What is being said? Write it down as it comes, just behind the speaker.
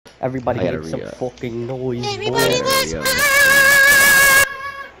Everybody make some fucking noise, boy.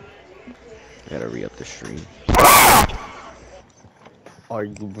 I gotta re-up the stream. Are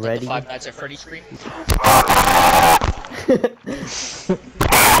you ready? Five Nights at Freddy's stream?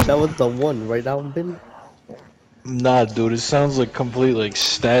 That was the one, right, Alvin? Nah, dude, it sounds like complete like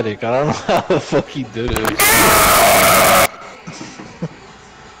static. I don't know how the fuck he did it.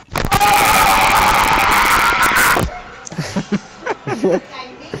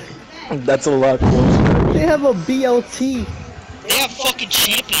 That's a lot closer. They have a BLT. They have fucking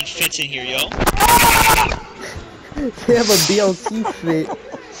champion fits in here, yo. They have a BLT fit.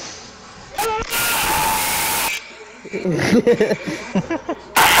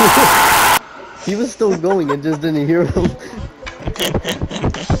 He was still going and just didn't hear him.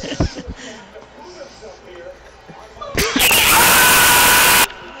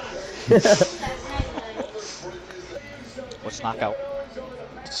 What's knockout?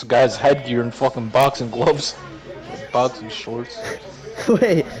 This guy's headgear and fucking boxing gloves. Boxing shorts.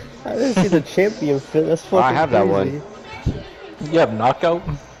 Wait, I didn't see the champion fit. That's fucking I have that crazy. You have knockout?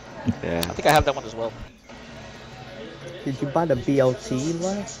 Yeah. I think I have that one as well. Did you buy the BLT,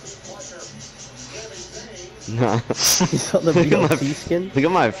 Eli? Nah. You saw the BLT skin? Look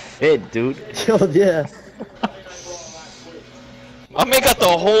at my fit, dude. Yo, yeah. I may got the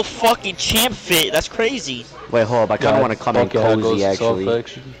whole fucking champ fit. That's crazy. Wait, hold up. I kind of want to come in cozy, actually.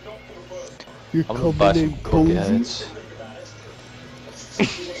 You're I'm coming in cozy?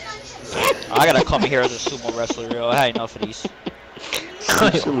 I gotta come here as a sumo wrestler, yo. I had enough of these.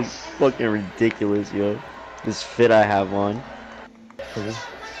 Actually, fucking ridiculous, yo. This fit I have on.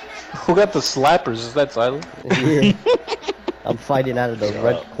 Who got the slappers? Is that Tyler? Yeah. I'm fighting out of the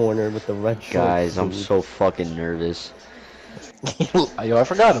red corner with the red shorts. Guys, I'm so fucking nervous. Yo, I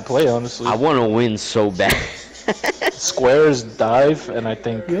forgot to play, honestly. I want to win so bad. Square is dive, and I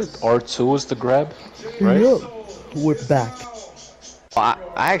think R2 is the grab, right? Yep. We're back. I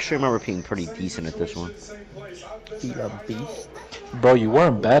actually remember being pretty decent at this one. Be a beast. Bro, you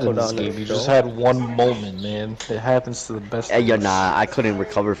weren't bad in Put this on game. the You show. just had one moment, man. It happens to the best. Hey, yo, of us. nah, I couldn't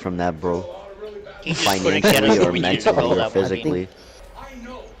recover from that, bro. He just couldn't get Financially us or 3 years mentally ago. or That physically.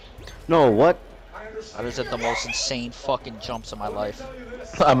 No, what? I was at the most insane fucking jumps of my life.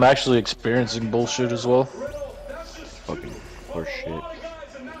 I'm actually experiencing bullshit as well. Fucking horse shit.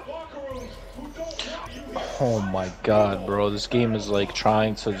 Oh my god, bro. This game is like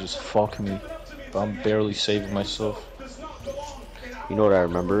trying to just fuck me. I'm barely saving myself. You know what I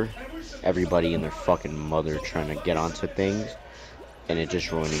remember? Everybody and their fucking mother trying to get onto things, and it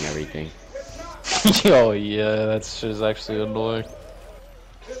just ruining everything. Yo, yeah, that's just actually annoying.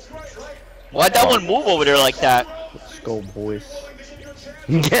 Why'd that one move over there like that? Let's go, boys.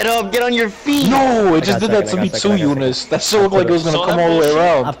 Get up, get on your feet! No, it I just got did that to second, I me got too, second, I got Eunice. That shit looked like it was gonna Saw come that all the way bullshit?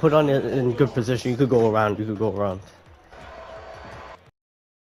 around. I put on it in good position. You could go around. You could go around.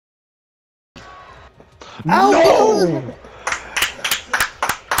 No!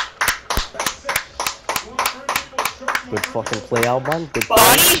 Good fucking play, Alban. Good play.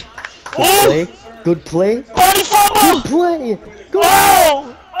 Body? Good play. Good play. Body fumble! Good play. Good.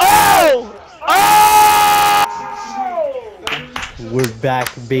 Oh! Oh! Oh! We're back,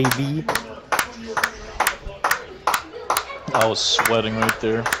 baby. I was sweating right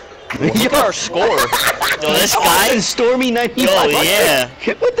there. Look at our score. Yo, this guy. Stormy 95. Yo, yeah.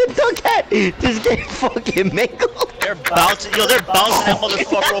 What the duck at? This game fucking mangled. They're bouncing. Yo, they're bouncing that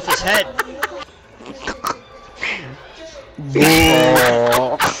motherfucker off his head.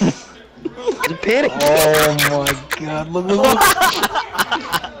 Oh, The panic. oh my god, look.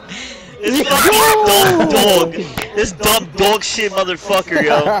 This fucking dumb dog. This dumb dog shit motherfucker,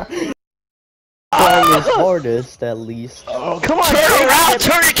 yo. Trying his hardest, at least. Oh, Come on, Turn around,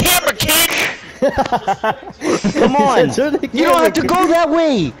 turn your camera, kid. come on. You don't have to go that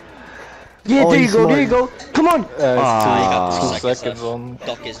way. Yeah, Oh, there you he's go, there smart. you go. Come on. It's Ah. 2 seconds seconds on.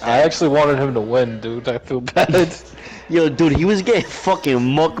 Duck is I dead. actually wanted him to win, dude. I feel bad. Yo, dude, he was getting fucking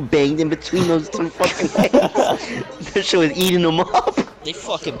muck banged in between those two fucking things. That shit was eating him up. They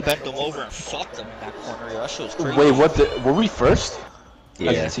fucking bent him over and fucked him in that corner, yo. That shit was crazy. Wait, what? Were we first?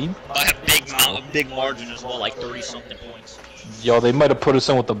 Yeah. As a team? I have a big margin as well, like 30-something points. Yo, they might have put us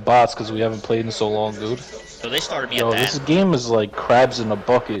in with the bots because we haven't played in so long, dude. So they started me Yo, at this that. game is like crabs in a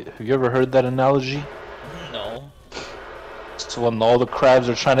bucket. Have you ever heard that analogy? No. So when all the crabs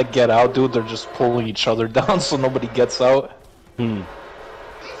are trying to get out, dude, they're just pulling each other down so nobody gets out. Hmm.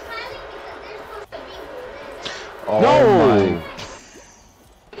 Oh No! my.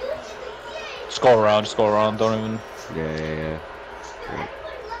 Just go around, don't even... Yeah.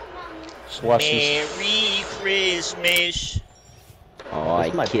 Just watch this. Merry Christmas. Oh, Oh, I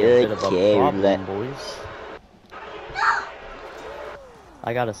This might be a bit could of a carry problem, that. boys.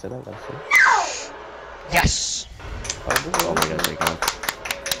 I got us in, I got us in. Yes! Oh my god, thank God.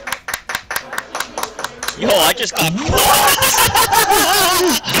 Yo, I just got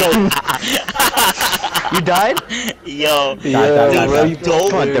You died? Yo, Die, bro, die.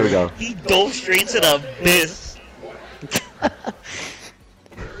 Come on, there we go. he dove straight into the abyss.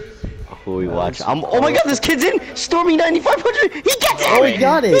 Who are we watching? Oh my god, this kid's in! Stormy 9500! He gets it! Oh, he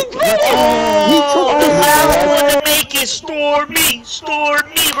got it! Oh, He took I'm gonna make it, Stormy!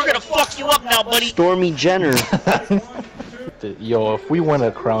 Stormy! We're gonna fuck you up now, buddy! Stormy Jenner. Yo, if we win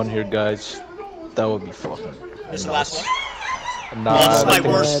a crown here, guys, that would be fucking. This is the last one. Nah, Oh, this is my I think-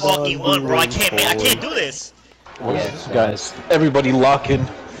 worst fucking one, bro. I can't do this. Guys, everybody lock in.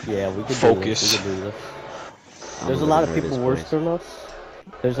 Yeah, we can Focus. do this. We can do this. There's a lot of people worse than us.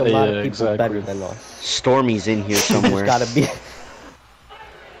 There's a lot of people exactly. better than us. Stormy's in here somewhere. There's gotta be.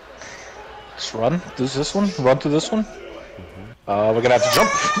 Let's run. Does this one? Run to this one? We're gonna have to jump.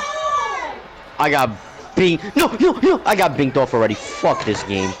 I got binked. No! I got binked off already. Fuck this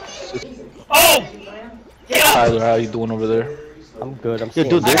game. Oh! Get up! Tyler, how you doing over there? I'm good. I'm Yo, staying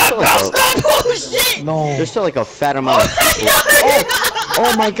dude, here. there's still, like Oh shit! No. there's still like a fat amount of people.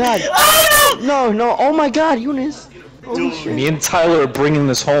 Oh my god. No. Oh my god, Eunice. Dude, Me and Tyler are bringing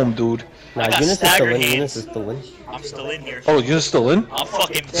this home, dude. Nah, I got Eunice is still staggered in. hands. Eunice is still in. I'm still in here. Oh, you're still in? I'm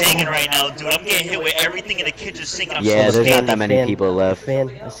fucking banging right now, dude. I'm getting hit with everything in the kitchen sink and I'm Yeah, still there's not standing. that many Fan, people the left. fan.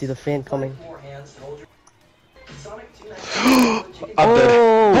 I see the fan coming. I'm dead.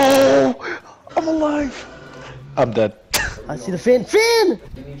 Oh! Oh, I'm alive. I'm dead. I see the fan. Fan!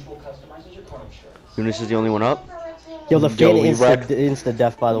 Eunice is the only one up? Yo, the fan we racked- insta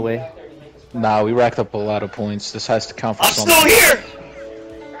death, by the way. Nah, we racked up a lot of points. This has to count for I'm something. still here!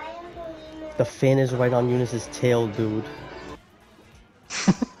 The fan is right on Eunice's tail, dude.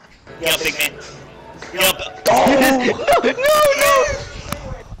 Get up, big man. Get up. No!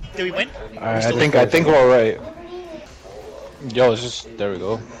 Did we win? Alright, I think we're alright. Yo, it's just there we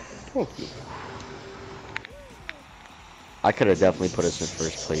go. Thank you. I could have definitely put us in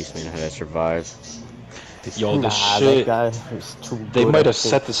first place, man, had I survived. Yo, this Nah, shit. that guy is too good. They might I have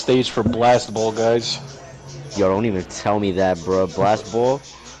think. set the stage for Blast Ball, guys. Yo, don't even tell me that, bro. Blast Ball?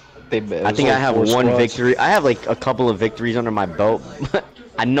 I I think I have one victory. I have like a couple of victories under my belt.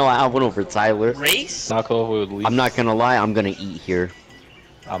 I know I have one over Tyler. Race? Knock off with Lee. I'm not gonna lie, I'm gonna eat here.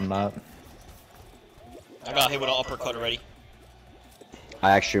 I'm not. I got hit with an uppercut already.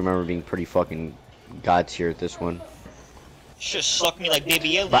 I actually remember being pretty fucking god tier at this one. Just suck me like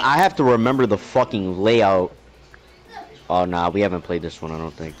baby alien. But I have to remember the fucking layout. Oh, nah, we haven't played this one, I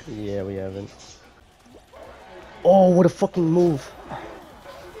don't think. Yeah, we haven't. Oh, what a fucking move!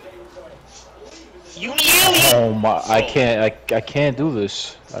 You alien! Oh my! I can't do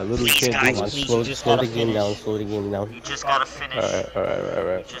this. I literally Please, can't guys, do this. please. Slow, You just slow gotta the game finish. down. Slow the game down. You just gotta finish.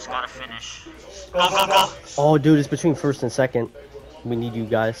 Alright. You just gotta finish. Go. Oh, dude, it's between first and second. We need you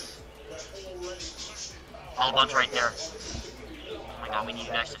guys. All bunch right there. Oh my god, we need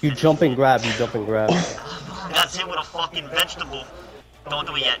you guys to You finish. jump and grab. You jump and grab. That's it with a fucking vegetable. Don't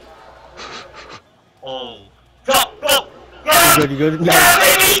do it yet. Oh. Go! You good? You good? No. Yeah,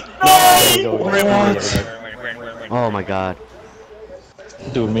 baby! There you No! go. We're in. Oh my god.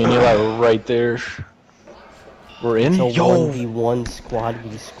 Dude, me and Eli are right there. We're in. So Yo, 1v1 squad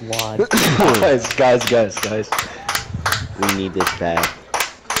v squad. guys. We need this bad.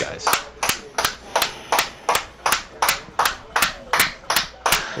 Guys.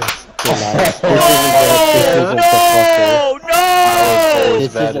 No!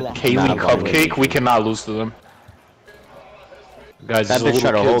 This Bad. isn't a- Kaylee Nah, Cupcake, we cannot lose to them. Guys, That these bitch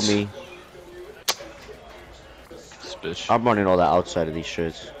tried to little hold kids. me. This bitch. I'm running all the outside of these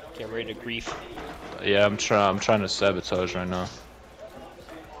shits. Get ready to grief. Yeah, I'm trying to sabotage right now.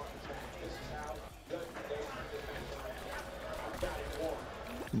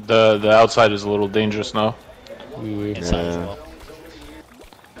 The outside is a little dangerous now. Yeah. Inside as well.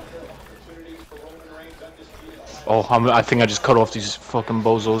 Oh, I think I just cut off these fucking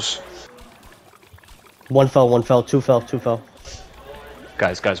bozos. One fell, two fell.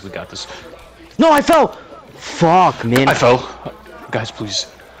 Guys, we got this. No, I fell! Fuck, man. I fell. Guys, please.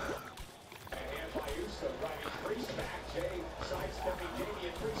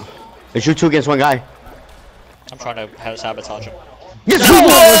 It's you two against one guy. I'm trying to have sabotage him. Yes,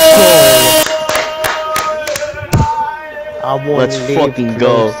 I want Let's to live fucking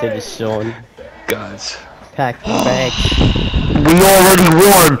close go. to the sun. Guys. Pack the bags. We already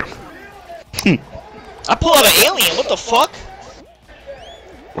won! I pull out an alien, what the fuck?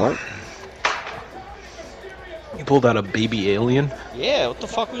 What? You pulled out a baby alien? Yeah, what the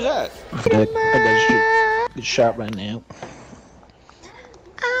fuck was that? I got shit. Get shot right now.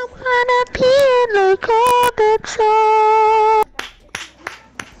 I wanna be like all the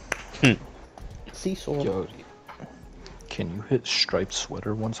time. Seesaw. Yo, can you hit striped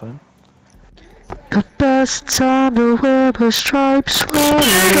sweater one time? The best time to wear a striped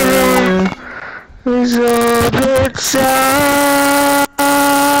sweater is all the time.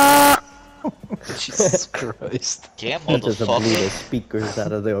 Jesus Christ. Damn, Just blew the motherfucker. speakers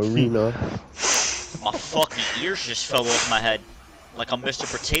out of the arena. My fucking ears just fell off my head. Like I'm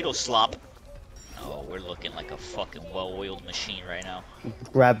Mr. Potato Slop. Oh, we're looking like a fucking well-oiled machine right now.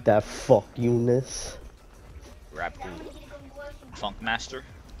 Grab that fuck, Eunice. Rap who? Funk Master?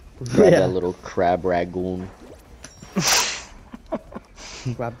 Grab that little crab ragoon.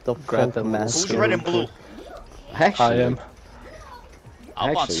 Grab the Grab funk that master. Who's red and blue? Actually, I am.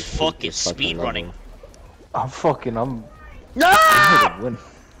 Alban's Actually, fucking this fucking speed running. I'm gonna win.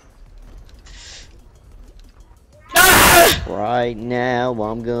 Right now,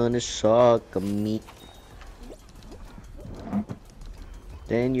 I'm gonna suck a meat.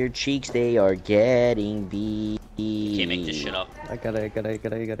 Then your cheeks, they are getting big. Can't make this shit up. I gotta.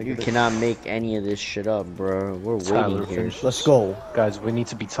 You cannot make any of this shit up, bro. We're Tyler, waiting here. finish Let's this. go. Guys, we need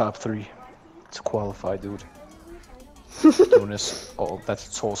to be top 3 to qualify, dude. Doing this. Oh,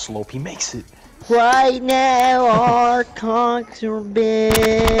 that's a tall slope. He makes it. Right now, our cocks are big.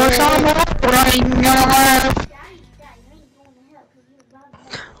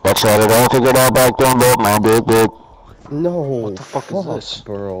 Let's let it all to get out back down, but my big dick. No. What the fuck is this?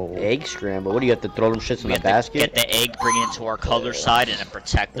 bro? Egg scramble. What do you have to throw them shits in We the have basket? to get the egg, bring it into our color side, and then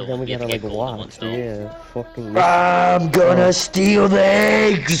protect And them. then we We have gotta to get like golden watch. ones though. Yeah. Fucking. I'm gonna steal the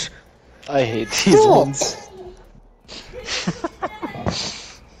eggs. I hate these ones.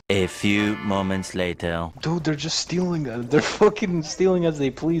 A few moments later. Dude, they're just stealing. They're fucking stealing as they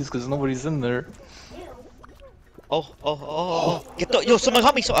please because nobody's in there. Oh. Get the, yo, someone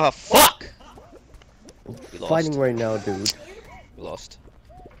help me. Fuck! We lost. Fighting right now, dude. We lost.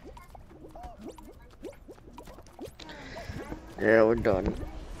 Yeah, we're done.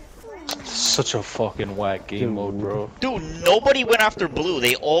 Such a fucking whack game mode, bro. Dude, nobody went after blue.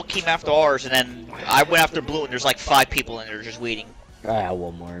 They all came after ours, and then I went after blue, and there's like 5 people in there just waiting. I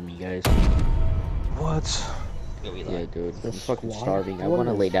want more of you guys. What? Yeah, we Yeah, lied. dude. I'm fucking Squad starving. I one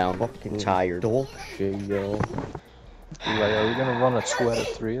wanna is lay down. fucking I'm tired. Dog shit, yo. Like, are we gonna run a 2 out of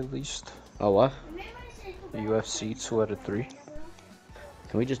 3 at least? Oh, what? UFC 2 out of 3.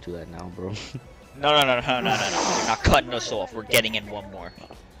 Can we just do that now, bro? No. You're not cutting us off. We're getting in one more.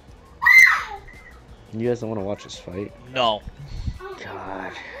 You guys don't wanna watch us fight? No.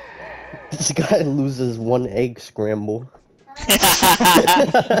 God. This guy loses 1 egg scramble.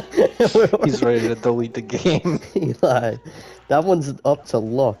 He's ready to delete the game. Eli, that one's up to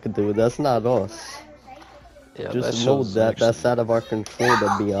luck, dude. That's not us. Yeah, Just know show's that actually- that's out of our control,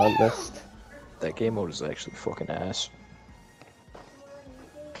 to be honest. That game mode is actually fucking ass.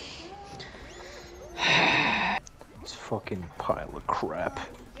 It's a fucking pile of crap.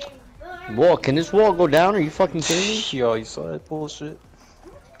 Wall, can this wall go down? Are you fucking kidding me? Yo, you saw that bullshit?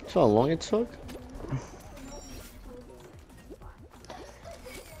 That's how long it took?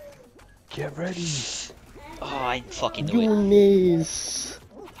 Get ready. Oh, I fucking knew it. Eunice.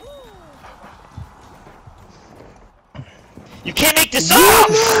 You can't make this up!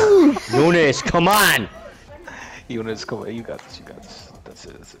 Nunes, come on! Eunice, come on, you got this, That's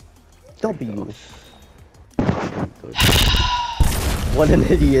it. W. What an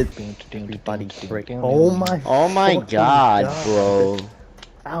idiot. Everybody break. Oh my. Oh my fucking god, bro.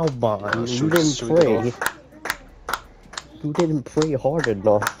 Albon, Should you we didn't switch pray. off? You didn't pray hard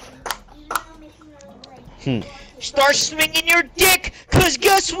enough. Start swinging your dick, cause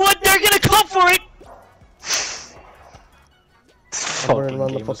guess what? They're gonna come for it! Running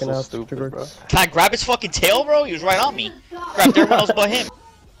around the game is fucking so stupid, bro. outskirts. Can I grab his fucking tail, bro? He was right on me. Grabbed everyone else but him.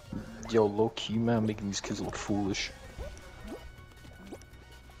 Yo, low key, man, making these kids look foolish.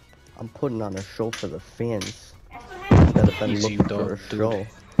 I'm putting on a show for the fans. Instead of them Easy looking for a dub, show.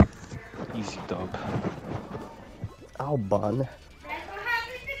 dude. Easy dub. Albon.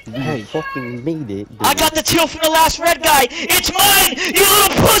 You Hey. fucking made it, dude. I got the tail from the last red guy! It's mine! You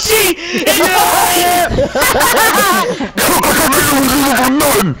little pussy! It's mine!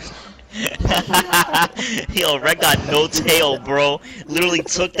 Yo, red got no tail, bro. Literally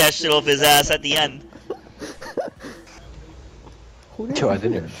took that shit off his ass at the end. Who did Yo, I you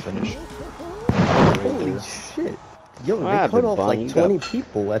didn't even hit? finish. Holy shit. Yo, What they happened, cut off Bonnie? like You got- 20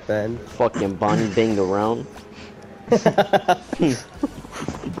 people at the end. Fucking Bonnie banged around.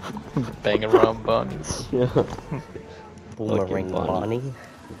 Bang around Bonnie. Yeah. Boomerang Fucking Bonnie. Bonnie.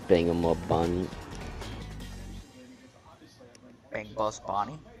 Bang him up, Bonnie. Bang Bus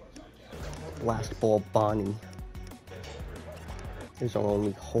Bonnie. Blast ball Bonnie. There's our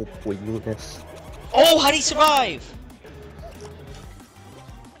only hope with Eunice. Oh, how'd he survive?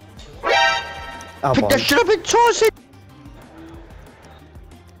 Pick that shit up and toss it!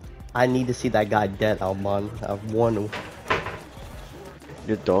 I need to see that guy dead, Alban. I want to.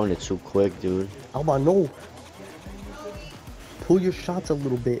 You're throwing it too quick, dude. Alban, no. Pull your shots a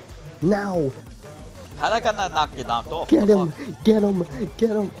little bit. Now. How'd I got not knocked off? Get him. Get him. Get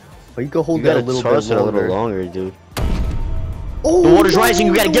him. But you can hold You that gotta a little toss bit it a longer. little longer, dude. Oh, The water's no, rising,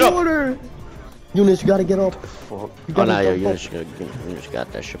 you gotta the get up. water. Eunice, you gotta get up. Fuck. You Oh, gotta nah, yo, jump you up. just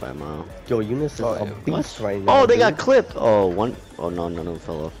got that shit by a mile. Yo, Eunice is Oh, a yeah. beast right now. Oh, they dude. got clipped. Oh, one. Oh, no,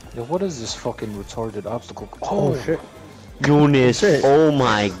 fell off. Yo, what is this fucking retarded obstacle? Oh shit. Eunice, Shit. oh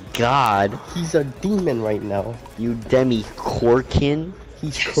my god. He's a demon right now. You demi Corkin.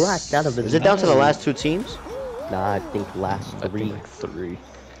 He's cracked out of his Is it down to the mind. last two teams? Nah, I think last I three. think like 3.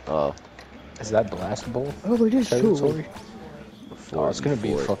 Oh. Is that blast ball? Oh, it is true. Territory? Oh, it's gonna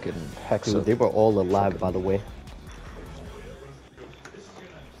be fucking hexa. Dude, they were all alive, by the way.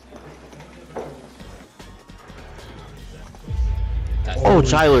 Oh,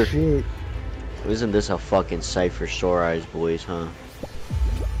 Tyler. Shit. Isn't this a fucking sight for sore eyes, boys, huh?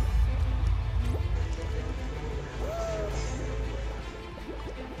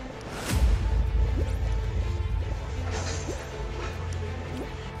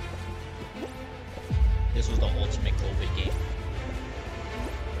 This was the ultimate COVID game.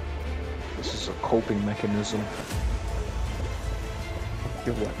 This is a coping mechanism.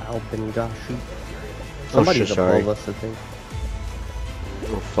 Yo, Alban Gashi. Somebody's shit, sorry. above us, I think.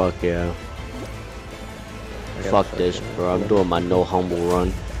 Oh, fuck yeah. I gotta Fuck check this, it. bro. I'm doing my no humble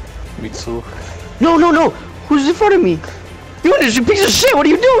run. Me too. No! Who's in front of me? Eunice, you piece of shit! What are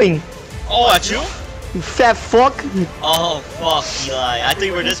you doing? Oh, that's you? You fat fuck! Oh, fuck, Eli. I thought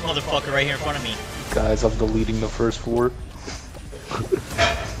you were this motherfucker right here in front of me. Guys, I'm deleting the first 4.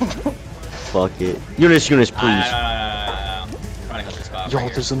 Fuck it. Eunice, please. I'm trying to help this guy out Yo, right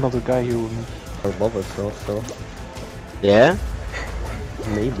here. there's another guy here with me. Or above us, so Yeah?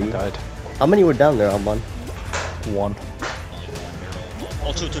 maybe. He died. How many were down there, Alban? 1.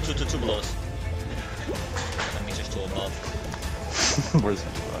 Oh, two below us. That means there's 2 above. Where's he?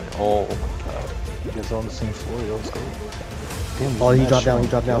 Oh my god. You guys are on the same floor, yo, let's go. Damn, Oh, he mad dropped down, shit. he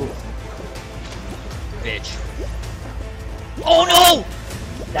dropped down. Bitch. Oh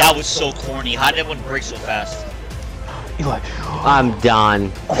no! That was so corny. How did everyone break so fast? Eli. I'm done.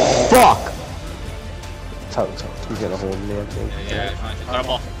 Fuck! Tyler. He's gonna hold me, I think. Yeah, cut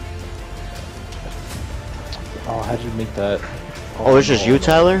him off. Oh, how'd you make that? Oh, it's just you,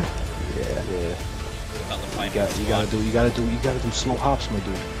 Tyler? Yeah. About to fight You gotta do slow hops, my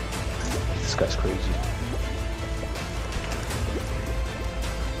dude. This guy's crazy.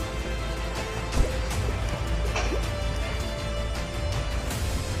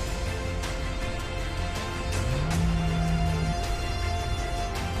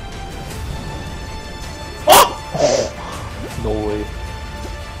 No way.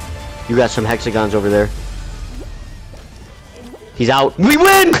 You got some hexagons over there. He's out. We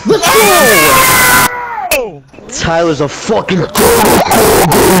win! Let's go! Tyler's a fucking